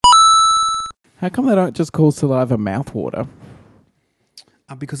How come they don't just call saliva mouthwater?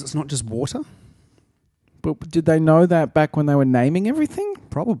 Because it's not just water? But did they know that back when they were naming everything?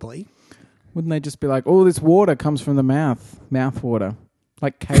 Probably. Wouldn't they just be like, oh, this water comes from the mouth water,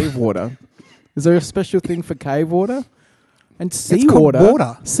 like cave water? Is there a special thing for cave water? And seawater.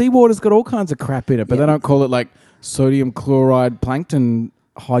 Water. Seawater's got all kinds of crap in it, but they don't call it like sodium chloride plankton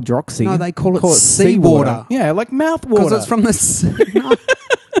hydroxy. No, they call it seawater. Yeah, like mouth water. Because it's from the sea. No.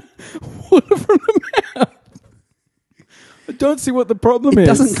 Water from the mouth. I don't see what the problem is. It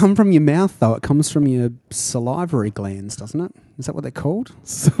doesn't come from your mouth, though. It comes from your salivary glands, doesn't it? Is that what they're called?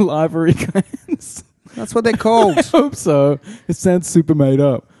 Salivary glands. That's what they're called. I hope so. It sounds super made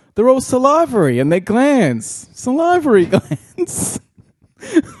up. They're all salivary and they're glands. Salivary glands.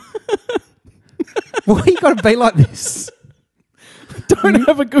 Why you got to be like this? Don't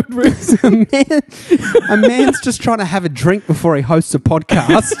have a good reason. A man's just trying to have a drink before he hosts a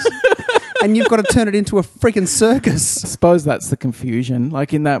podcast, and you've got to turn it into a freaking circus. I suppose that's the confusion.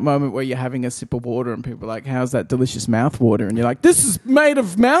 Like in that moment where you're having a sip of water and people are like, how's that delicious mouth water? And you're like, this is made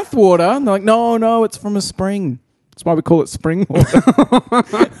of mouth water. And they're like, no, it's from a spring. That's why we call it spring water.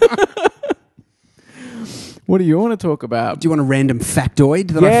 What do you want to talk about? Do you want a random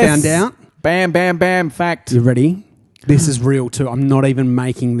factoid that I found out? Bam, bam, bam, fact. You ready? This is real too. I'm not even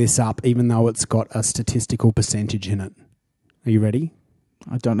making this up, even though it's got a statistical percentage in it. Are you ready?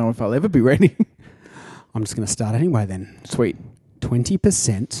 I don't know if I'll ever be ready. I'm just going to start anyway then. Sweet.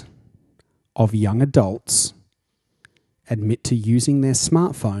 20% of young adults admit to using their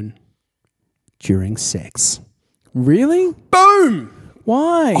smartphone during sex. Really? Boom!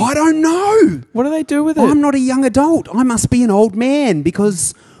 Why? I don't know. What do they do with it? I'm not a young adult. I must be an old man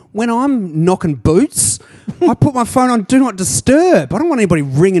because when I'm knocking boots, I put my phone on Do Not Disturb. I don't want anybody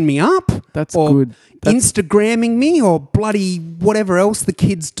ringing me up. That's or good. Instagramming me or bloody whatever else the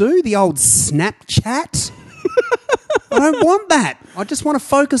kids do, the old Snapchat. I don't want that. I just want to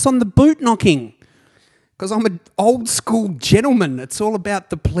focus on the boot knocking because I'm an old school gentleman. It's all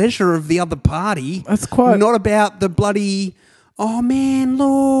about the pleasure of the other party. That's quite... Not about the bloody, oh man,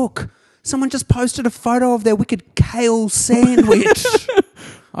 look, someone just posted a photo of their wicked kale sandwich.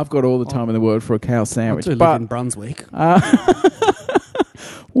 I've got all the time in the world for a kale sandwich. I do live in Brunswick. I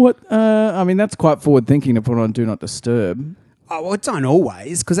mean, that's quite forward thinking to put on Do Not Disturb. Oh, well, don't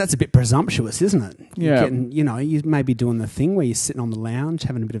always, because that's a bit presumptuous, isn't it? Yeah. You may be doing the thing where you're sitting on the lounge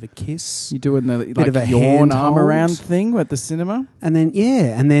having a bit of a kiss. You're doing the bit of a yawn hand arm hold. around thing at the cinema. And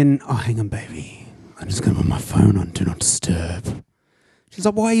then, oh, hang on, baby. I'm just going to put my phone on Do Not Disturb. She's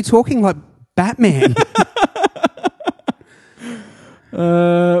like, why are you talking like Batman?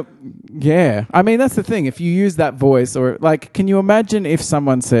 Yeah. I mean, that's the thing. If you use that voice or like, can you imagine if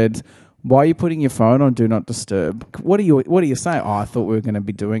someone said, why are you putting your phone on Do Not Disturb? What are you saying? Oh, I thought we were going to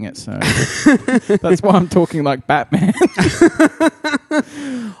be doing it. So that's why I'm talking like Batman.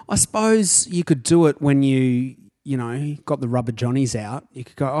 I suppose you could do it when you got the rubber johnnies out. You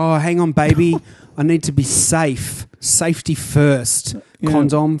could go, oh, hang on, baby. I need to be safe. Safety first. Yeah.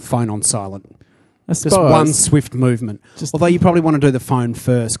 Condom, phone on silent. Just one swift movement. Although you probably want to do the phone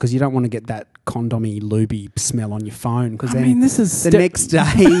first because you don't want to get that condomy looby smell on your phone. Because this is the next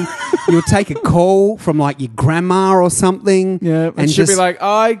day you'll take a call from like your grandma or something. Yeah, and she'll be like,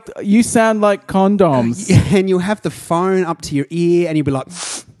 you sound like condoms. And you'll have the phone up to your ear and you'll be like,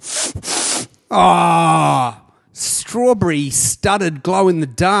 strawberry studded glow in the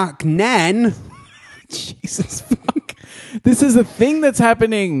dark nan. Jesus fuck. This is a thing that's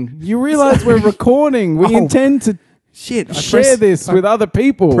happening. You realise we're recording. We intend to share this with other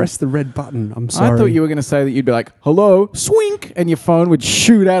people. Press the red button. I'm sorry. I thought you were going to say that you'd be like, hello, swink, and your phone would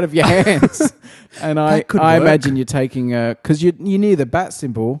shoot out of your hands. And I imagine you're taking because you're near the bat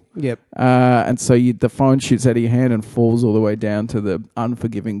symbol. Yep. And so the phone shoots out of your hand and falls all the way down to the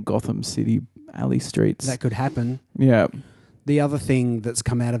unforgiving Gotham City alley streets. That could happen. Yeah. The other thing that's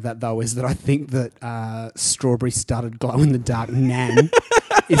come out of that, though, is that I think that Strawberry Studded Glow in the Dark Nan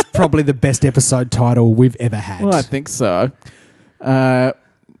is probably the best episode title we've ever had. Well, I think so. I'm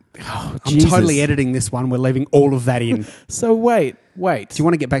totally editing this one. We're leaving all of that in. So wait. Do you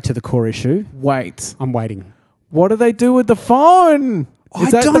want to get back to the core issue? Wait. I'm waiting. What do they do with the phone?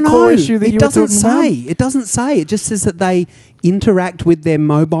 I don't know. Core issue that it doesn't say. It doesn't say. It just says that they interact with their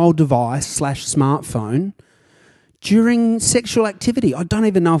mobile device / smartphone during sexual activity. I don't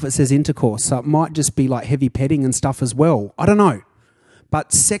even know if it says intercourse, so it might just be like heavy petting and stuff as well. I don't know.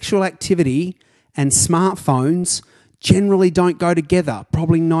 But sexual activity and smartphones generally don't go together,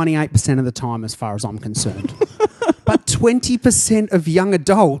 probably 98% of the time as far as I'm concerned. But 20% of young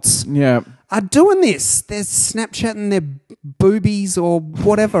adults are doing this. They're Snapchatting their boobies or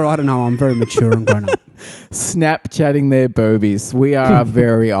whatever. I don't know. I'm very mature and grown up. Snapchatting their boobies. We are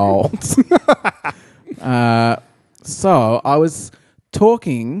very old. So I was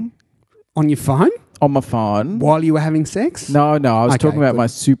talking On your phone on my phone. while you were having sex? No, I was Okay, talking about good. my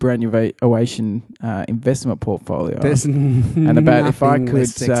superannuation investment portfolio. There's And about if I nothing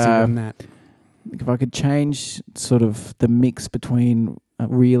less could, sexy than that. If I could change sort of the mix between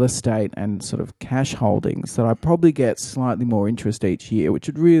real estate and sort of cash holdings, that I probably get slightly more interest each year, which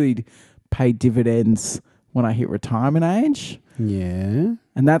would really pay dividends when I hit retirement age. Yeah.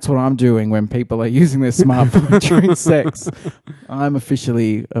 And that's what I'm doing when people are using their smartphone during sex. I'm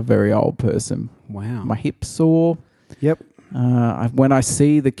officially a very old person. Wow. My hips sore. Yep. When I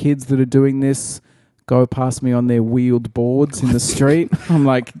see the kids that are doing this go past me on their wheeled boards in the street, I'm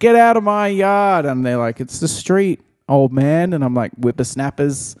like, get out of my yard. And they're like, it's the street, old man. And I'm like,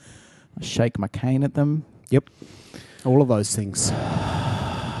 whippersnappers. I shake my cane at them. Yep. All of those things.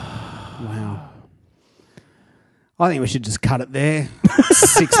 Wow. I think we should just cut it there.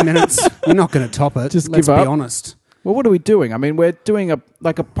 6 minutes. You're not going to top it. Just Let's give be up. honest. Well, what are we doing? I mean, we're doing a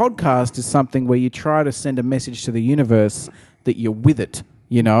podcast is something where you try to send a message to the universe that you're with it.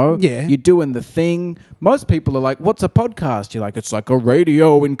 You know? Yeah. You're doing the thing. Most people are like, what's a podcast? You're like, it's like a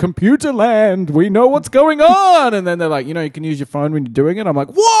radio in computer land. We know what's going on. And then they're like, you can use your phone when you're doing it. I'm like,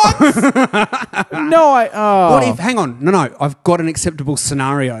 what? What if, hang on, no, I've got an acceptable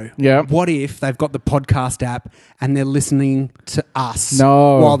scenario. Yeah. What if they've got the podcast app and they're listening to us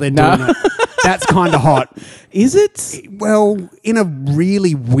No. while they're doing it? That's kind of hot. Is it? Well, in a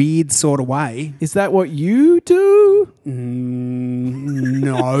really weird sort of way. Is that what you do?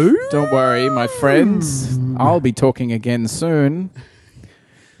 No. Don't worry, my friends. I'll be talking again soon.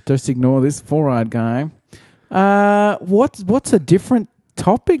 Just ignore this four-eyed guy. What's a different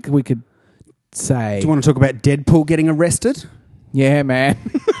topic we could say? Do you want to talk about Deadpool getting arrested? Yeah, man.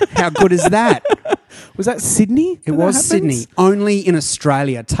 How good is that? Was that Sydney? It was Sydney. Only in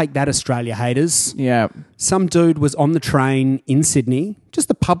Australia. Take that, Australia haters. Yeah. Some dude was on the train in Sydney, just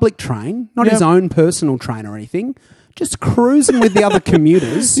the public train, not Yep. his own personal train or anything, just cruising with the other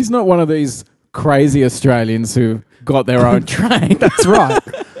commuters. He's not one of these crazy Australians who got their own train. That's right.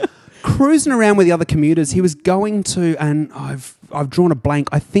 Cruising around with the other commuters. He was going to, and I've drawn a blank,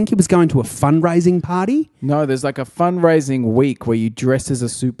 I think he was going to a fundraising party. No, there's like a fundraising week where you dress as a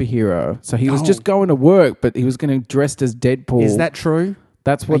superhero. So he was Oh. just going to work, but he was going to dress as Deadpool. Is that true?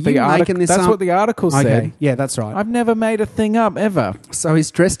 That's what Are the you article. making this That's up? what the article said. Okay, yeah, that's right. I've never made a thing up ever. So he's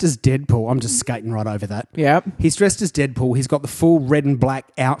dressed as Deadpool. I'm just skating right over that. Yeah. He's dressed as Deadpool. He's got the full red and black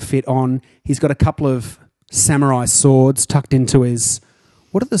outfit on. He's got a couple of samurai swords tucked into his...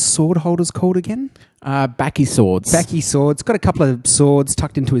 What are the sword holders called again? Backy swords. Backy swords. Got a couple of swords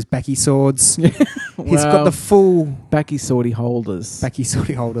tucked into his backy swords. He's got Well, the full Backy swordy holders. backy sword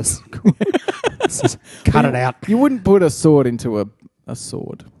holders. Cut it out. You wouldn't put a sword into a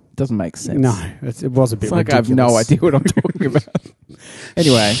sword. Doesn't make sense. No, it was a bit It's like ridiculous. I have no idea what I'm talking about.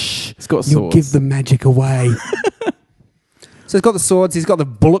 Anyway, it's got swords. You'll give the magic away. So he's got the swords, he's got the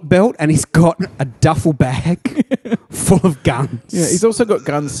bullet belt, and he's got a duffel bag full of guns. Yeah, he's also got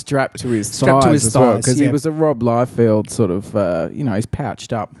guns strapped to his Strapped thighs to his as well, thighs, because yeah. he was a Rob Liefeld sort of, he's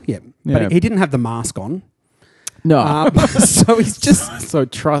pouched up. Yeah, Yeah. but he didn't have the mask on. No. So he's just... So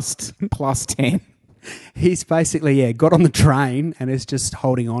trust plus 10. He's basically, got on the train and is just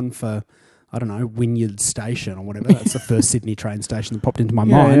holding on for, I don't know, Wynyard Station or whatever. That's the first Sydney train station that popped into my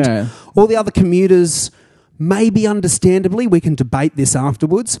mind. Yeah. All the other commuters, maybe understandably, we can debate this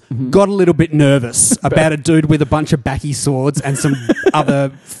afterwards, got a little bit nervous about a dude with a bunch of backy swords and some other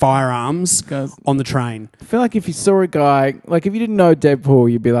firearms Guys. on the train. I feel like if you saw a guy, like if you didn't know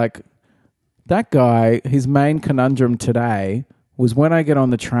Deadpool, you'd be like, that guy, his main conundrum today was when I get on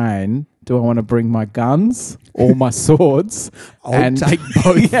the train, do I want to bring my guns or my swords? I'll take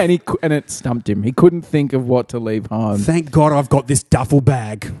both. Yeah, and it stumped him. He couldn't think of what to leave home. Thank God I've got this duffel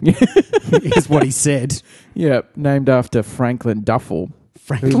bag, is what he said. Yeah, named after Franklin Duffel,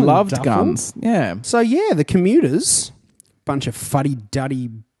 Franklin who loved Duffel? guns. Yeah. So, yeah, the commuters, bunch of fuddy-duddy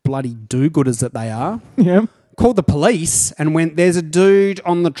bloody do-gooders that they are, Yeah. called the police and went, there's a dude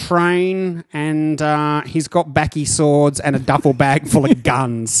on the train and he's got backy swords and a duffel bag full of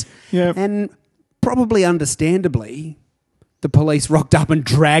guns. Yeah. And probably understandably, the police rocked up and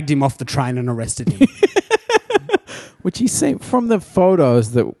dragged him off the train and arrested him. Which he seemed, from the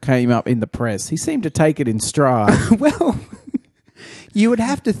photos that came up in the press, he seemed to take it in stride. Well, you would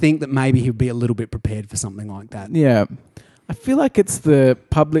have to think that maybe he'd be a little bit prepared for something like that. Yeah. I feel like it's the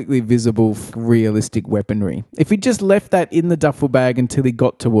publicly visible, realistic weaponry. If he just left that in the duffel bag until he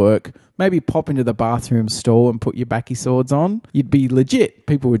got to work, maybe pop into the bathroom stall and put your backy swords on, you'd be legit.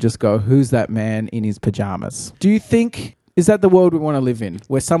 People would just go, who's that man in his pajamas? Do you think, is that the world we want to live in?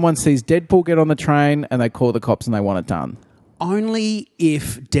 Where someone sees Deadpool get on the train and they call the cops and they want it done? Only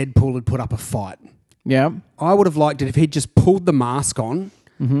if Deadpool had put up a fight. Yeah. I would have liked it if he'd just pulled the mask on,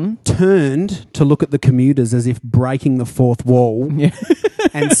 turned to look at the commuters as if breaking the fourth wall,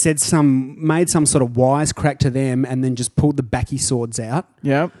 and made some sort of wisecrack to them, and then just pulled the backy swords out.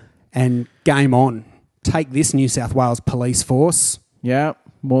 Yeah. And game on. Take this, New South Wales police force. Yeah.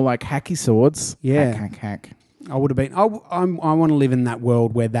 More like hacky swords. Yeah. Hack. I would have been. I want to live in that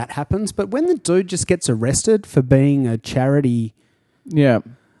world where that happens. But when the dude just gets arrested for being a charity, Yeah.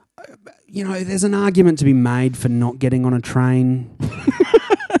 you know, there's an argument to be made for not getting on a train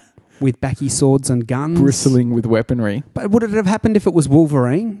with backy swords and guns, Bristling with weaponry. But would it have happened if it was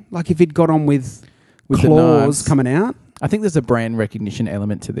Wolverine? Like if he'd got on with the claws knives coming out? I think there's a brand recognition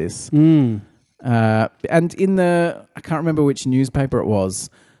element to this. Mm. And in I can't remember which newspaper it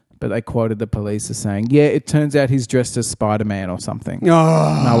was, but they quoted the police as saying, yeah, it turns out he's dressed as Spider-Man or something.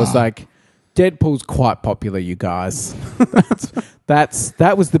 Oh. And I was like, Deadpool's quite popular, you guys.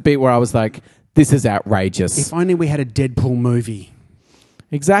 That was the bit where I was like, this is outrageous. If only we had a Deadpool movie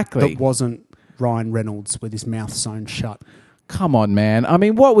Exactly. that wasn't Ryan Reynolds with his mouth sewn shut. Come on, man. I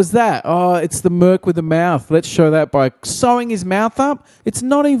mean, what was that? Oh, it's the Merc with the mouth. Let's show that by sewing his mouth up. It's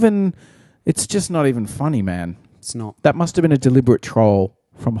just not even funny, man. It's not. That must have been a deliberate troll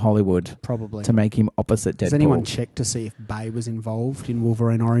from Hollywood. Probably. To make him opposite Deadpool. Has anyone checked to see if Bay was involved in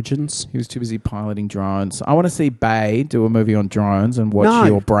Wolverine Origins? He was too busy piloting drones. I want to see Bay do a movie on drones and watch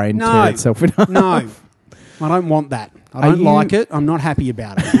your brain tear itself in half. No. I don't want that. I don't like it. I'm not happy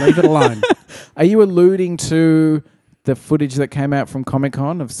about it. Leave it alone. Are you alluding to the footage that came out from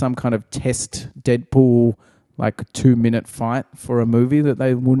Comic-Con of some kind of test Deadpool, like 2-minute fight for a movie that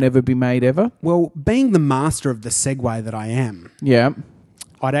they will never be made ever? Well, being the master of the segue that I am, Yeah.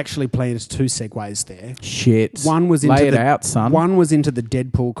 I'd actually planned 2 segues there. Shit. One was Lay it out, son. One was into the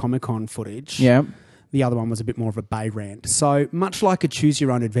Deadpool Comic-Con footage. Yeah. The other one was a bit more of a Bay rant. So much like a choose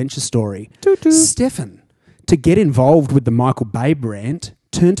your own adventure story, Toot-toot. Stefan, to get involved with the Michael Bay rant,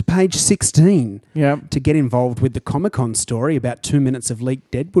 turn to page 16. Yeah. To get involved with the Comic-Con story about 2 minutes of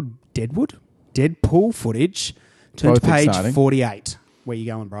leaked Deadpool footage, turn Both to page exciting. 48. Where you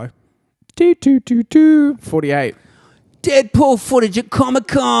going, bro? 48. Deadpool footage at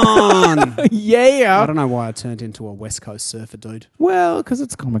Comic-Con. Yeah. I don't know why I turned into a West Coast surfer dude. Well, because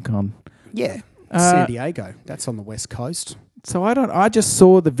it's Comic-Con. Yeah. San Diego. That's on the West Coast. So I just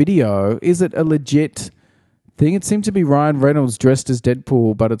saw the video. Is it a legit thing? It seemed to be Ryan Reynolds dressed as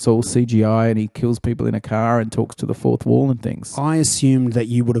Deadpool, but it's all CGI and he kills people in a car and talks to the fourth wall and things. I assumed that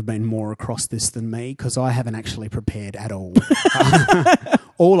you would have been more across this than me because I haven't actually prepared at all.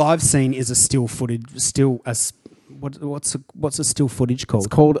 All I've seen is a still footage, what's a still footage called?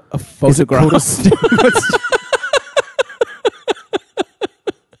 It's called a Is it photograph. called a still?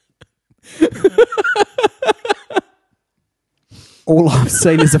 All I've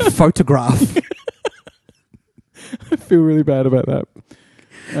seen is a photograph. I feel really bad about that.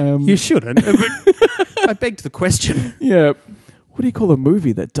 You shouldn't. I begged the question. Yeah. What do you call a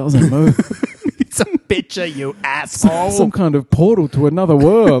movie that doesn't move? It's a picture, you asshole. Some kind of portal to another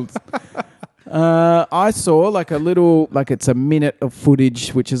world. I saw it's a minute of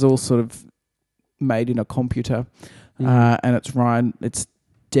footage, which is all sort of made in a computer. And it's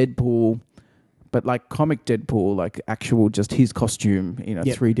Deadpool, but like comic Deadpool, like actual just his costume in a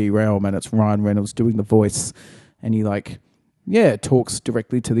 3D realm. And it's Ryan Reynolds doing the voice. And he talks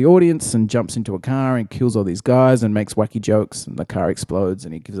directly to the audience and jumps into a car and kills all these guys and makes wacky jokes and the car explodes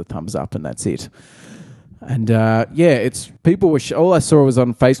and he gives a thumbs up and that's it. And it's people were all I saw was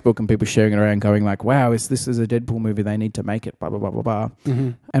on Facebook and people sharing it around going like, wow, this is a Deadpool movie, they need to make it, blah, blah, blah, blah, blah.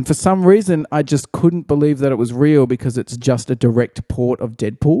 Mm-hmm. And for some reason, I just couldn't believe that it was real because it's just a direct port of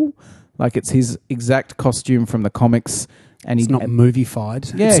Deadpool. Like it's his exact costume from the comics. And it's not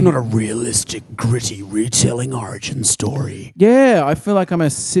movie-fied. Yeah, it's not a realistic, gritty retelling origin story. Yeah, I feel like I'm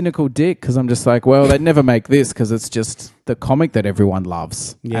a cynical dick because I'm just like, well, they'd never make this because it's just the comic that everyone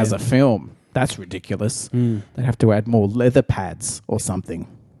loves as a film. That's ridiculous. They'd have to add more leather pads or something.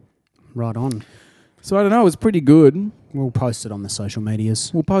 Right on. So I don't know, it was pretty good. We'll post it on the social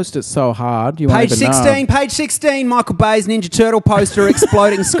medias. We'll post it so hard. Page 16, Michael Bay's Ninja Turtle poster,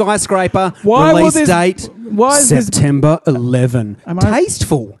 exploding skyscraper, release date, September 11.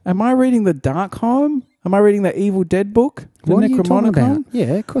 Tasteful. Am I reading the Dark Home? Am I reading the Evil Dead book? The What are you talking Necromonicon? about?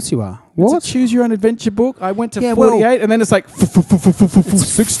 Yeah, of course you are. It's What? a choose your own adventure book. I went to Yeah, 48 and then it's like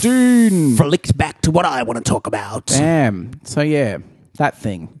 16. Flicked back to what I want to talk about. Damn. So yeah, that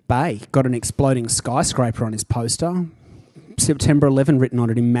thing. Bay got an exploding skyscraper on his poster. September 11 written on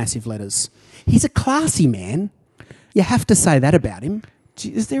it in massive letters. He's a classy man. You have to say that about him.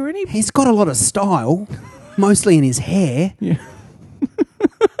 Gee, is there any... He's got a lot of style, mostly in his hair. Yeah.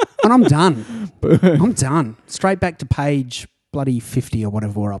 And I'm done. I'm done. Straight back to page bloody 50 or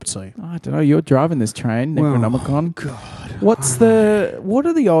whatever we're up to. I don't know. You're driving this train, Well, Necronomicon. God. What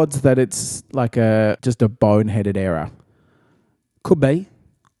are the odds that it's like just a boneheaded error? Could be.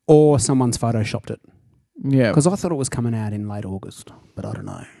 Or someone's photoshopped it. Yeah. Because I thought it was coming out in late August, but I don't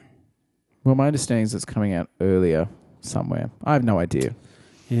know. Well, my understanding is it's coming out earlier somewhere. I have no idea.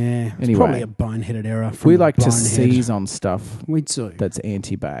 Yeah, it's Anyway. probably a boneheaded error. From We the like to bonehead. seize on stuff We do. that's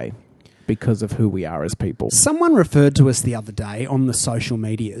anti-Bay because of who we are as people. Someone referred to us the other day on the social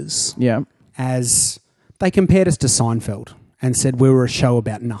medias Yeah. as they compared us to Seinfeld and said we were a show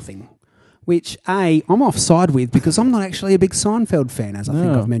about nothing, which, I'm offside with because I'm not actually a big Seinfeld fan, as I think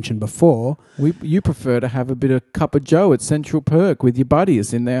No. I've mentioned before. You prefer to have a bit of cup of joe at Central Perk with your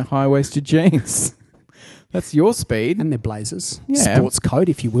buddies in their high-waisted jeans. That's your speed. And their blazers. Yeah. Sports coat,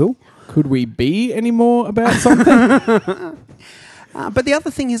 if you will. Could we be any more about something? But the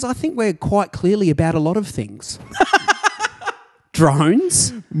other thing is I think we're quite clearly about a lot of things.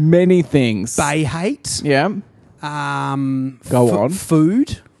 Drones, Many things. Bay hate, Yeah. Go on.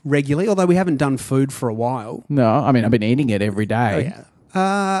 food regularly, although we haven't done food for a while. No, I mean, I've been eating it every day.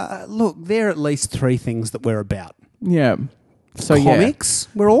 Look, there are at least three things that we're about. Yeah. So Comics,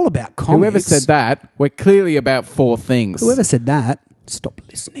 we're all about yeah. comics. Whoever said that, we're clearly about four things. Whoever said that, stop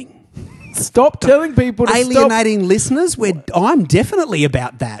listening. Stop telling people to stop. Alienating listeners, I'm definitely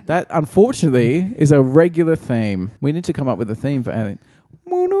about that. That, unfortunately, is a regular theme. We need to come up with a theme for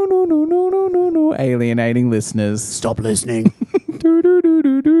alienating listeners. Stop listening,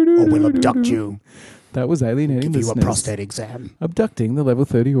 or we'll abduct you. That was alienating Give you a listeners. prostate exam Abducting the level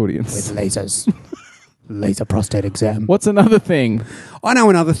 30 audience. with lasers. Laser prostate exam. What's another thing? I know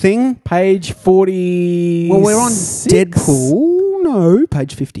another thing. Page 40. Well, we're on Deadpool. No,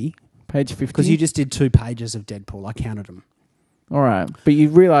 page 50. Page 50. Because you just did 2 pages of Deadpool. I counted them. All right. But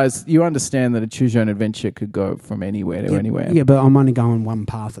you understand that a choose your own adventure could go from anywhere to anywhere. Yeah, but I'm only going one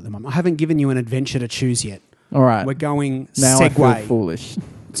path at the moment. I haven't given you an adventure to choose yet. All right. We're going Now I Segway. feel foolish.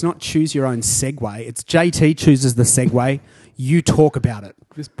 It's not choose your own Segway. It's JT chooses the Segway. You talk about it.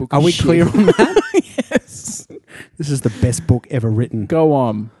 This book Are is we shit. clear on that? Yes. This is the best book ever written. Go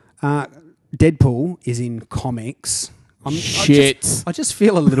on. Deadpool is in comics. Shit. I just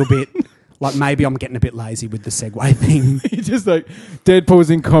feel a little bit like maybe I'm getting a bit lazy with the Segway thing. You're just like, Deadpool's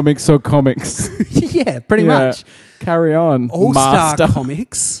in comics, so comics. Yeah, pretty Yeah. much. Carry on. All-Star Master.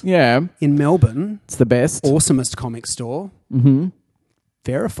 Comics Yeah. in Melbourne. It's the best. Awesomest comic store. Mm-hmm.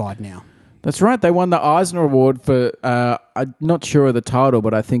 Verified now. That's right. They won the Eisner Award for, I'm not sure of the title,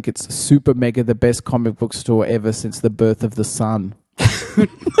 but I think it's Super Mega, the best comic book store ever since the birth of the sun.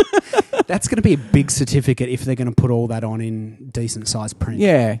 That's going to be a big certificate if they're going to put all that on in decent sized print.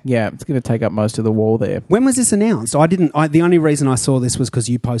 Yeah. It's going to take up most of the wall there. When was this announced? The only reason I saw this was because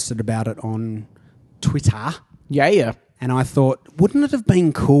you posted about it on Twitter. Yeah. And I thought, wouldn't it have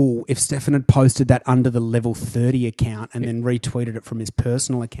been cool if Stefan had posted that under the Level 30 account and then retweeted it from his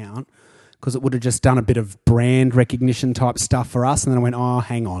personal account? Because it would have just done a bit of brand recognition type stuff for us. And then I went, oh,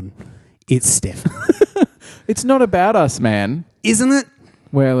 hang on. It's Stefan. It's not about us, man. Isn't it?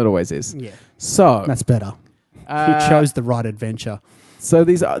 Well, it always is. Yeah. So, That's better. You chose the right adventure. So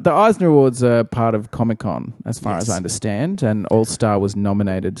the Eisner Awards are part of Comic-Con, as far as I understand, and All Star was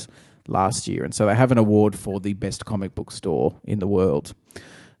nominated last year, and so they have an award for the best comic book store in the world.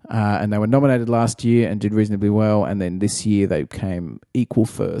 And they were nominated last year and did reasonably well, and then this year they came equal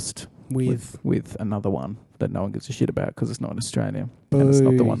first with another one that no one gives a shit about because it's not in Australia, and it's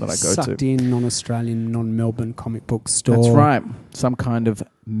not the one that I go Sucked to. in non-Australian, non-Melbourne comic book store. That's right, some kind of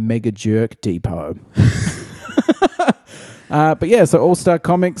mega jerk depot. But yeah, so All Star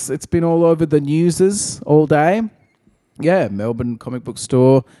Comics, it's been all over the newses all day. Yeah, Melbourne comic book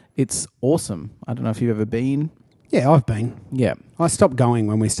store. It's awesome. I don't know if you've ever been. Yeah, I've been. Yeah. I stopped going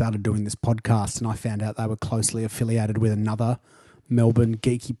when we started doing this podcast and I found out they were closely affiliated with another Melbourne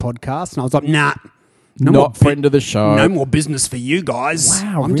geeky podcast. And I was like, nah. Not friend of the show. No more business for you guys.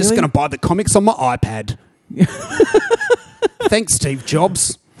 Wow, I'm just really? going to buy the comics on my iPad. Thanks, Steve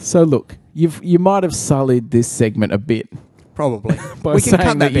Jobs. So look, you might have sullied this segment a bit. Probably. By We can saying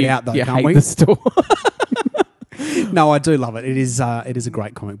cut that bit you- out though, you can't hate we? the store. No, I do love it. It is a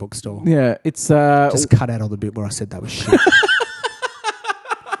great comic book store. Yeah, it's Just cut out all the bit where I said that was shit.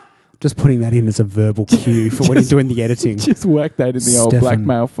 Just putting that in as a verbal cue for when you're doing the editing. just whack that in the old Stefan.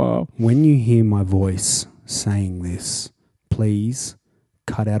 blackmail file. When you hear my voice saying this, please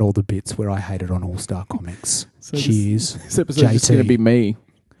cut out all the bits where I hated on All Star Comics. So Cheers. This episode's just JT. going to be me.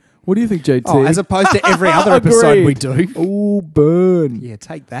 What do you think, JT? Oh, as opposed to every other episode we do. Oh, burn. Yeah,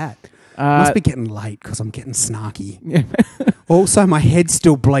 take that. Must be getting late because I'm getting snarky. Also, my head's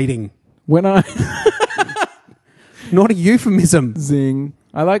still bleeding. When I Not a euphemism. zing,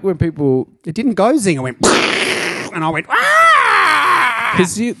 I like when people It didn't go zing. I went, and I went, ah!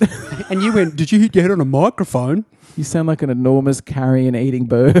 because And you went, did you hit your head on a microphone? you sound like an enormous carrion eating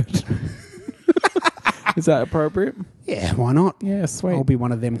bird. Is that appropriate? Yeah, why not? Yeah, sweet. I'll be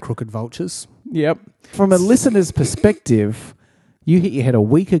one of them crooked vultures. Yep. From a listener's perspective, you hit your head a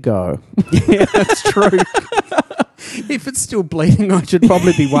week ago. Yeah, that's true. If it's still bleeding, I should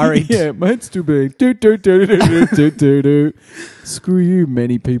probably be worried. Yeah, my head's too big. Do, do, do, do, do, do, do, do. Screw you,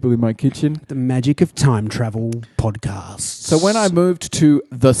 many people in my kitchen. The magic of time travel podcasts. So when I moved to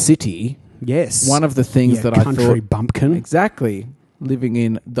the city, yes, one of the things yeah, that I country thought bumpkin. exactly living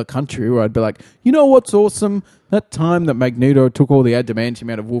in the country, where I'd be like, you know what's awesome? That time that Magneto took all the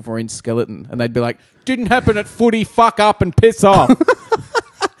adamantium out of Wolverine's skeleton, and they'd be like, didn't happen at footy. Fuck up and piss off.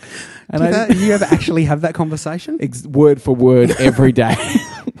 And You ever actually have that conversation? word for word every day.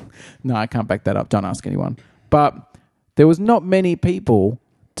 No, I can't back that up. Don't ask anyone. But there was not many people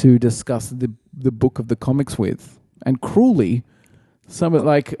to discuss the book of the comics with, and cruelly, some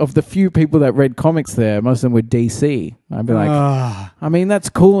of the few people that read comics there, most of them were DC. I'd be like, I mean, that's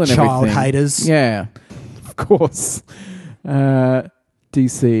cool and Child everything. haters. Yeah, of course.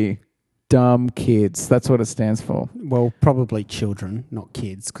 DC, dumb kids. That's what it stands for. Well, probably children, not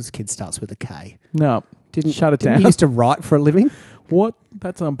kids, because kids starts with a K. No, shut it Didn't down. you used to write for a living? What?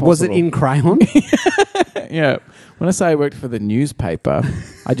 That's impossible. Was it in crayon? Yeah. When I say I worked for the newspaper,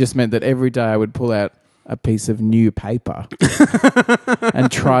 I just meant that every day I would pull out a piece of new paper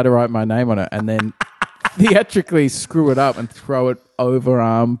and try to write my name on it, and then theatrically screw it up and throw it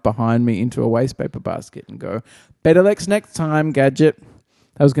overarm behind me into a waste paper basket and go, better lex next time, Gadget.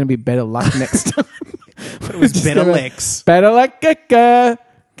 That was going to be better luck next time. But it was better legs. Better luck,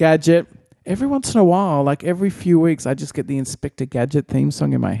 Gadget. Every once in a while, like every few weeks, I just get the Inspector Gadget theme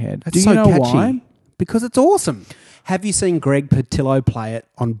song in my head. That's Do you so know catchy. why? Because it's awesome. Have you seen Greg Patillo play it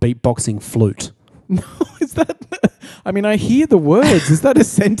on beatboxing flute? No, is that... I mean, I hear the words. Is that a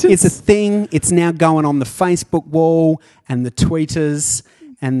sentence? It's a thing. It's now going on the Facebook wall and the tweeters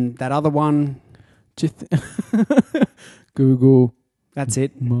and that other one. Google That's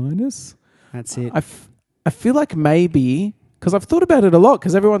it. minus? That's it. I feel like maybe... Because I've thought about it a lot,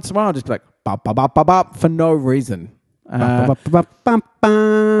 because every once in a while I'll just be like, bop, bop, bop, bop, bop, for no reason. I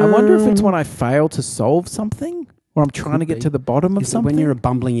wonder if it's when I fail to solve something, or I'm trying to get to the bottom of Is it something. when you're a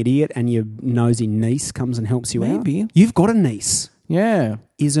bumbling idiot and your nosy niece comes and helps you out? Maybe. You've got a niece. Yeah.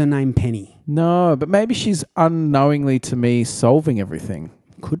 Is her name Penny? No, but maybe she's unknowingly to me solving everything.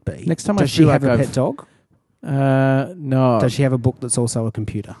 Could be. Next time Does I she feel have like a I've- pet dog? No. Does she have a book that's also a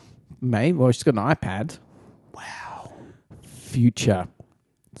computer? Maybe. Well, she's got an iPad. Wow. Future.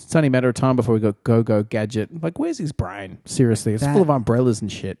 It's only a matter of time before we go Gadget. Like, where's his brain? Seriously, it's full of umbrellas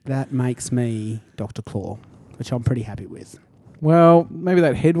and shit. That makes me Dr. Claw, which I'm pretty happy with. Well, maybe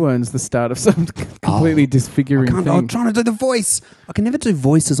that headworm's the start of some completely disfiguring I'm thing. trying to do the voice. I can never do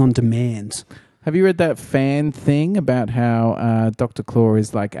voices on demand. Have you read that fan thing about how Dr. Claw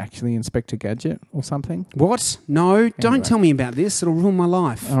is like actually Inspector Gadget or something? What? No, don't tell me about this. It'll ruin my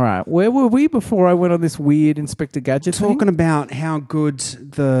life. All right. Where were we before I went on this weird Inspector Gadget Talking thing? about how good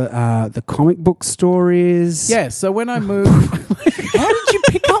the comic book store is. Yeah, so when I moved... How did you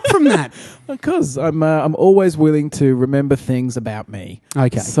pick up from that? Because I'm always willing to remember things about me.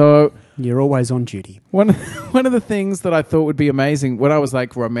 Okay. So... You're always on duty. One of the things that I thought would be amazing when I was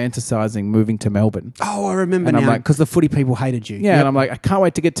like romanticizing moving to Melbourne. Oh, I remember And I'm now like- because the footy people hated you. Yeah, and I'm like, I can't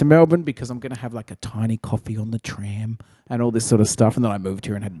wait to get to Melbourne because I'm going to have like a tiny coffee on the tram and all this sort of stuff. And then I moved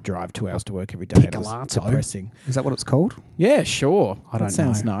here and had to drive 2 hours to work every day. It was Piccolato. depressing. Is that what it's called? Yeah, sure. I don't That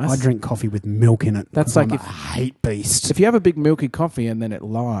sounds know. nice. I drink coffee with milk in it. That's 'cause like I'm if- a hate beast. If you have a big milky coffee and then it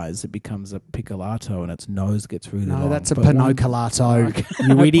lies, it becomes a piccolato and its nose gets really long. No, that's a But Pinot Colato.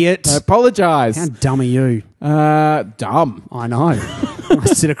 You idiot. I apologize. How dumb are you? Dumb. I know. I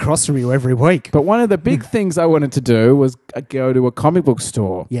sit across from you every week. But one of the big things I wanted to do was go to a comic book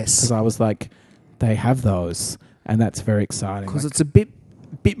store. Yes. Because I was like, they have those. And that's very exciting. Because Like, it's a bit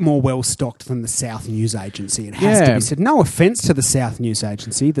bit more well stocked than the South News Agency. It has to Yeah. be said. No offence to the South News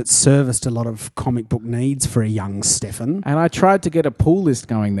Agency that serviced a lot of comic book needs for a young Stefan. And I tried to get a pull list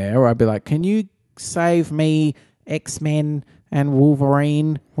going there where I'd be like, can you save me X-Men and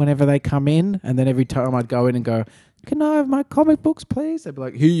Wolverine whenever they come in? And then every time I'd go in and go, can I have my comic books, please? They'd be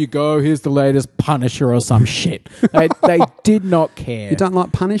like, here you go. Here's the latest Punisher or some shit. They did not care. You don't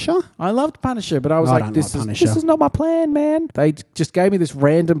like Punisher? I loved Punisher, but I was I like, don't this like Punisher. is not my plan, man. They just gave me this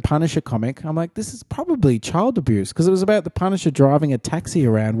random Punisher comic. I'm like, this is probably child abuse because it was about the Punisher driving a taxi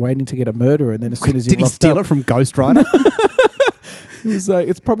around waiting to get a murderer, and then as soon as Did he steal it from Ghost Rider? It was like,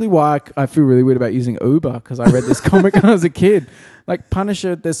 it's probably why I feel really weird about using Uber because I read this comic when I was a kid. Like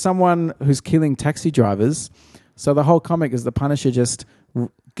Punisher, there's someone who's killing taxi drivers. So the whole comic is the Punisher just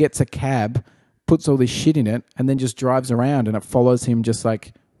gets a cab, puts all this shit in it, and then just drives around, and it follows him just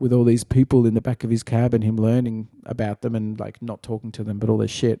like with all these people in the back of his cab and him learning about them and like not talking to them, but all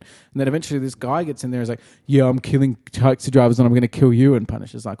this shit. And then eventually this guy gets in there and is like, yeah, I'm killing taxi drivers and I'm going to kill you. And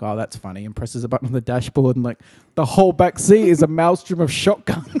Punisher's like, oh, that's funny. And presses a button on the dashboard and like the whole back seat is a maelstrom of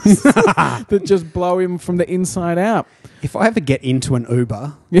shotguns that just blow him from the inside out. If I ever get into an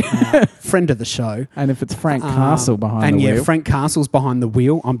Uber, friend of the show, And if it's Frank Castle behind the wheel. Frank Castle's behind the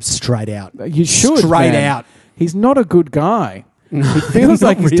wheel, I'm straight out. You should, Straight man. out. He's not a good guy. He feels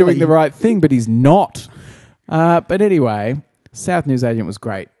like he's doing the right thing, but he's not. But anyway, South News Agent was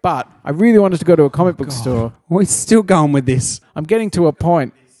great. But I really wanted to go to a comic book store. We're still going with this. I'm getting to a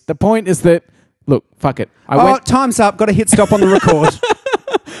point. The point is that, look, fuck it. Time's up. Got to hit stop on the record.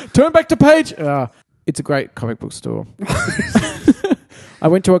 Turn back to page. It's a great comic book store. I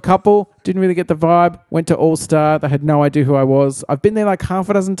went to a couple, didn't really get the vibe, went to All Star, they had no idea who I was. I've been there like half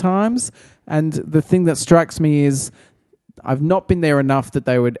a dozen times, and the thing that strikes me is I've not been there enough that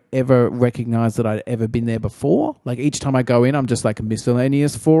they would ever recognize that I'd ever been there before. Like each time I go in, I'm just like a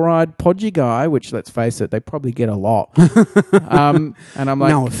miscellaneous four-eyed podgy guy, which let's face it, they probably get a lot. And I'm like,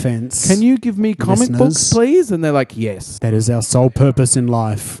 No offense. can you give me comic Listeners. books, please? And they're like, yes. That is our sole purpose in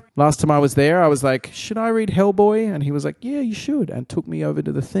life. Last time I was there, I was like, should I read Hellboy? And he was like, yeah, you should. And took me over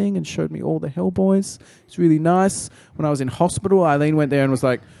to the thing and showed me all the Hellboys. It's really nice. When I was in hospital, Eileen went there and was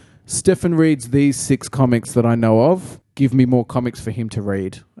like, Stefan reads these 6 comics that I know of. Give me more comics for him to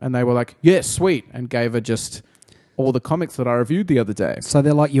read. And they were like, yeah, sweet. And gave her just all the comics that I reviewed the other day. So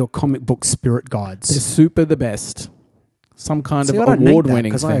they're like your comic book spirit guides. They're super the best. Some kind See, of I don't need that award-winning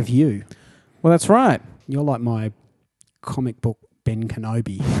because thing. I have you. Well, that's right. You're like my comic book Ben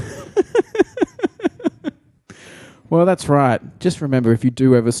Kenobi. Well, that's right. Just remember, if you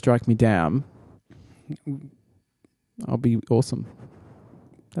do ever strike me down, I'll be awesome.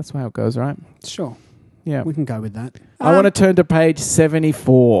 That's how it goes, right? Sure. Yeah. We can go with that. I want to turn to page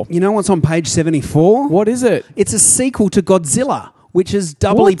 74. You know what's on page 74? What is it? It's a sequel to Godzilla, which is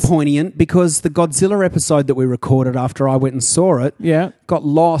doubly What? poignant because the Godzilla episode that we recorded after I went and saw it Yeah. got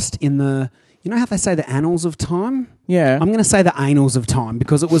lost in the... You know how they say the annals of time? Yeah. I'm going to say the annals of time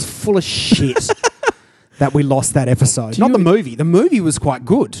because it was full of shit that we lost that episode. Do Not you- the movie. The movie was quite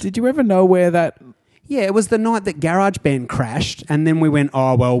good. Did you ever know where that... Yeah, it was the night that GarageBand crashed, and then we went,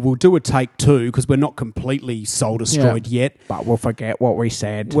 oh, well, we'll do a take 2 because we're not completely soul-destroyed yet. But we'll forget what we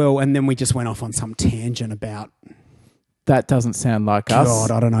said. Well, and then we just went off on some tangent about, That doesn't sound like us. God,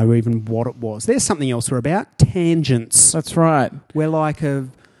 I don't know even what it was. There's something else we're about, tangents. That's right. We're like a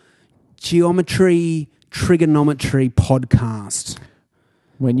geometry, trigonometry podcast.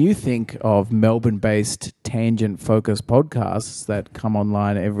 When you think of Melbourne-based tangent-focused podcasts that come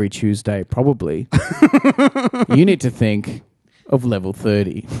online every Tuesday, probably, you need to think of Level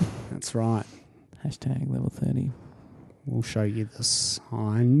 30. That's right. Hashtag Level 30. We'll show you the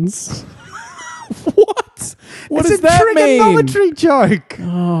signs. What? What does that It's a mean? trigonometry joke.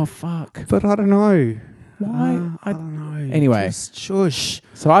 Oh, fuck. But I don't know. Why? I don't know. Anyway. Just shush.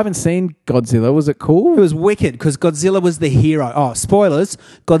 So I haven't seen Godzilla. Was it cool? It was wicked because Godzilla was the hero. Oh, spoilers.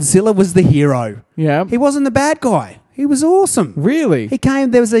 Godzilla was the hero. Yeah. He wasn't the bad guy. He was awesome. Really? He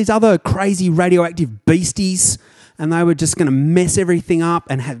came, there was these other crazy radioactive beasties and they were just going to mess everything up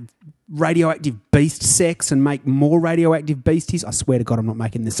and have radioactive beast sex and make more radioactive beasties. I swear to God, I'm not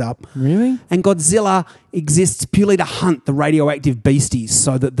making this up. Really? And Godzilla exists purely to hunt the radioactive beasties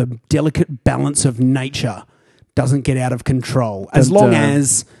so that the delicate balance of nature doesn't get out of control. As Dun, long dun.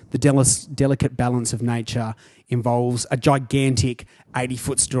 as the delicate balance of nature involves a gigantic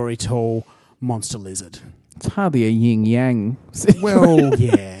 80-foot story tall monster lizard. It's hardly a yin-yang. Well,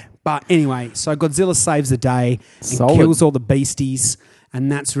 yeah. But anyway, so Godzilla saves the day and Solid. kills all the beasties,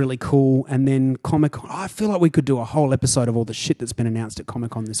 and that's really cool. And then Comic-Con, I feel like we could do a whole episode of all the shit that's been announced at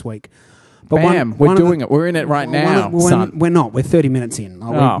Comic-Con this week. Bam, we're doing it. We're in it right now, son. We're not. We're 30 minutes in.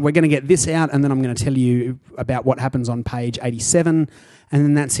 Oh. We're going to get this out, and then I'm going to tell you about what happens on page 87, and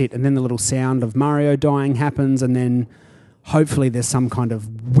then that's it. And then the little sound of Mario dying happens, and then hopefully there's some kind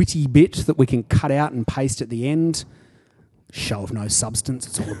of witty bit that we can cut out and paste at the end. Show of no substance.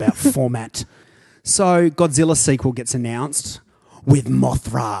 It's all about format. So Godzilla sequel gets announced with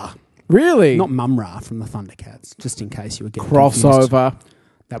Mothra. Really? Not Mumra from the Thundercats, just in case you were getting confused. Crossover.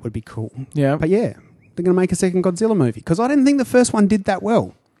 That would be cool. Yeah. But yeah, they're going to make a second Godzilla movie because I didn't think the first one did that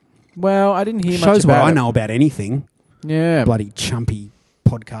well. Well, I didn't hear much Shows about what it. I know about anything. Yeah. Bloody chumpy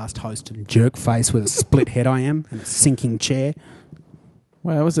podcast host and jerk face with a split head I am and a sinking chair.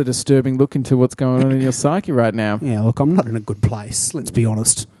 Well, that was a disturbing look into what's going on in your psyche right now. Yeah, look, I'm not in a good place, let's be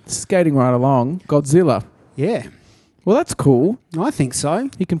honest. Skating right along. Godzilla. Yeah, Well, that's cool. I think so.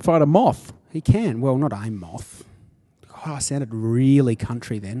 He can fight a moth. He can. Well, not a moth. God, I sounded really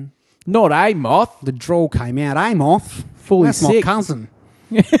country then. Not a moth. The drawl came out. A moth? Fully That's sick. my cousin.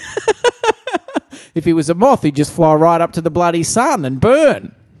 If he was a moth, he'd just fly right up to the bloody sun and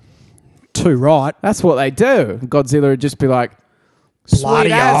burn. Too right. That's what they do. Godzilla would just be like, Bloody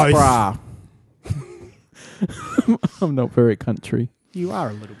sweet as, oath. brah. I'm not very country. You are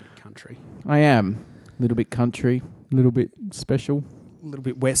a little bit country. I am. A little bit country. A little bit special. A little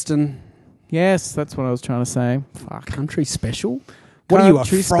bit western. Yes, that's what I was trying to say. Fuck. Country special? What are you, a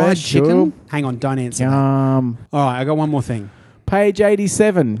Country fried special. chicken? Hang on, don't answer that. Yum. All right, I got one more thing. Page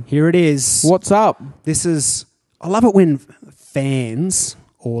 87. Here it is. What's up? This is... I love it when fans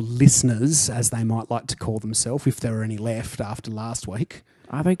or listeners, as they might like to call themselves, if there are any left after last week.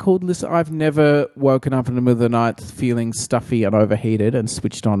 Are they called listener? I've never woken up in the middle of the night feeling stuffy and overheated and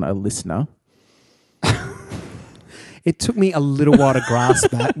switched on a listener. It took me a little while to grasp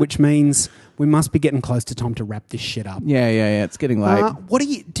that, which means we must be getting close to time to wrap this shit up. Yeah. It's getting late. What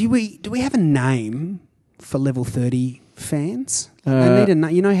do we have a name for Level 30 fans? I need a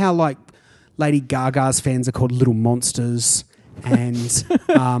name. You know how like Lady Gaga's fans are called Little Monsters and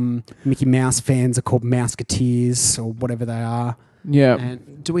Mickey Mouse fans are called Mouseketeers or whatever they are. Yeah.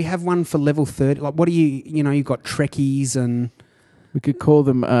 And do we have one for Level 30? Like, what do you've got Trekkies and We could call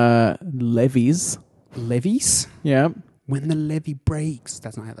them levies. levies? Yeah. When the levee breaks.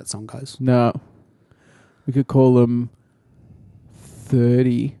 That's not how that song goes. No. We could call them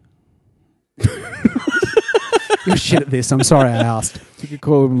 30. You're shit at this. I'm sorry I asked. We could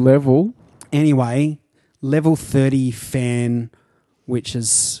call them level. Anyway, Level 30 fan, which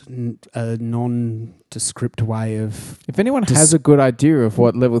is a nondescript way of... If anyone has a good idea of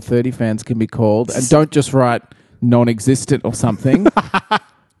what level 30 fans can be called, and don't just write non-existent or something,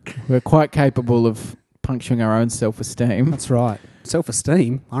 we're quite capable of puncturing our own self-esteem. That's right.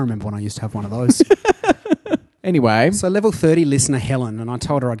 Self-esteem. I remember when I used to have one of those. Anyway. So Level 30 listener Helen, and I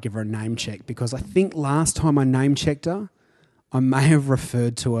told her I'd give her a name check because I think last time I name checked her, I may have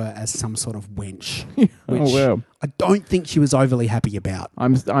referred to her as some sort of wench, which well. I don't think she was overly happy about.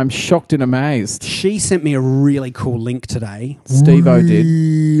 I'm shocked and amazed. She sent me a really cool link today. Steve-O did.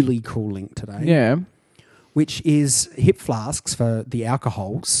 Really cool link today. Yeah. Which is hip flasks for the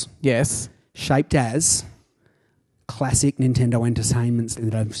alcohols, Yes. shaped as classic Nintendo Entertainment.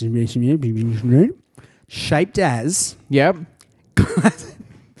 Shaped as... Yep.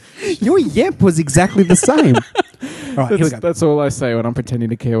 Your yep was exactly the same. All right, here we go. That's all I say when I'm pretending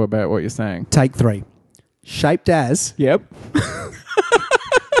to care about what you're saying. Take 3. Shaped as... Yep.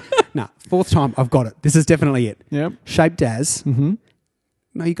 No, fourth time, I've got it. This is definitely it. Yep. Shaped as... Mm-hmm.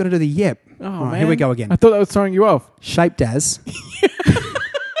 No, you got to do the yep. Oh, All right, man. here we go again. I thought that was throwing you off. Shaped as...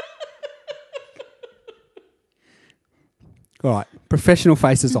 All right, professional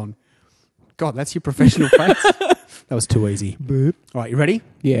faces on. God, that's your professional face. That was too easy. All right, you ready?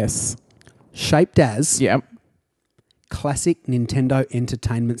 Yes. Shaped as Yep. classic Nintendo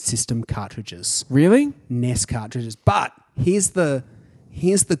Entertainment System cartridges. Really? NES cartridges. But here's the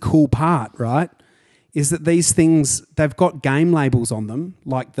cool part, right? Is that these things, they've got game labels on them,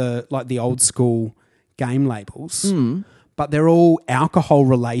 like the old school game labels, but they're all alcohol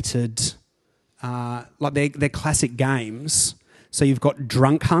related, like they're classic games. So you've got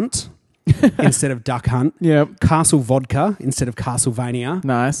Drunk Hunt instead of Duck Hunt. Yep. Castle Vodka instead of Castlevania.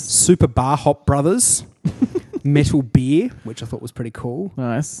 Nice. Super Bar Hop Brothers. Metal Beer, which I thought was pretty cool.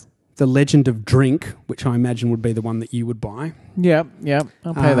 Nice. The Legend of Drink, which I imagine would be the one that you would buy. Yep.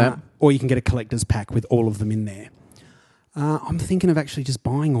 I'll pay that. Or you can get a collector's pack with all of them in there. I'm thinking of actually just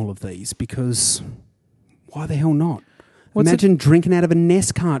buying all of these because why the hell not? Imagine drinking out of a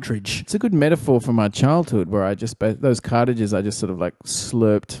NES cartridge. It's a good metaphor for my childhood where I just, those cartridges, I just sort of like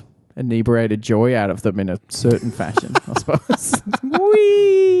slurped inebriated joy out of them in a certain fashion, I suppose.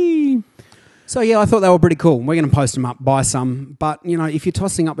 Whee! So yeah, I thought they were pretty cool. We're going to post them up, buy some. But, you know, if you're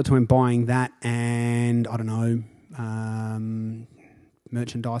tossing up between buying that and, I don't know,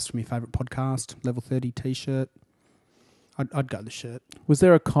 merchandise from your favourite podcast, Level 30 T-shirt, I'd go the shirt. Was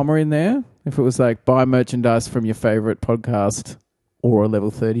there a comma in there? If it was like, buy merchandise from your favourite podcast or a Level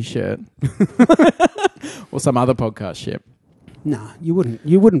 30 shirt. Or some other podcast shit. Nah, you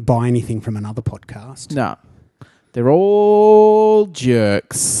wouldn't buy anything from another podcast. No. They're all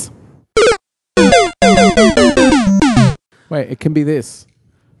jerks. Wait, it can be this.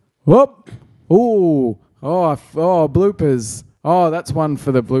 Whoop. Ooh. Oh, bloopers. Oh, that's one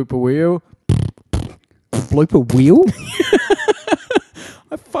for the blooper wheel. Blooper wheel?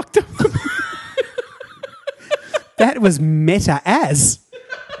 I fucked up. That was meta as.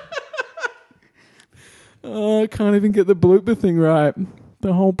 Oh, I can't even get the blooper thing right.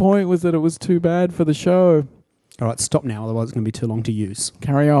 The whole point was that it was too bad for the show. All right, stop now, otherwise it's going to be too long to use.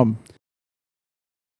 Carry on.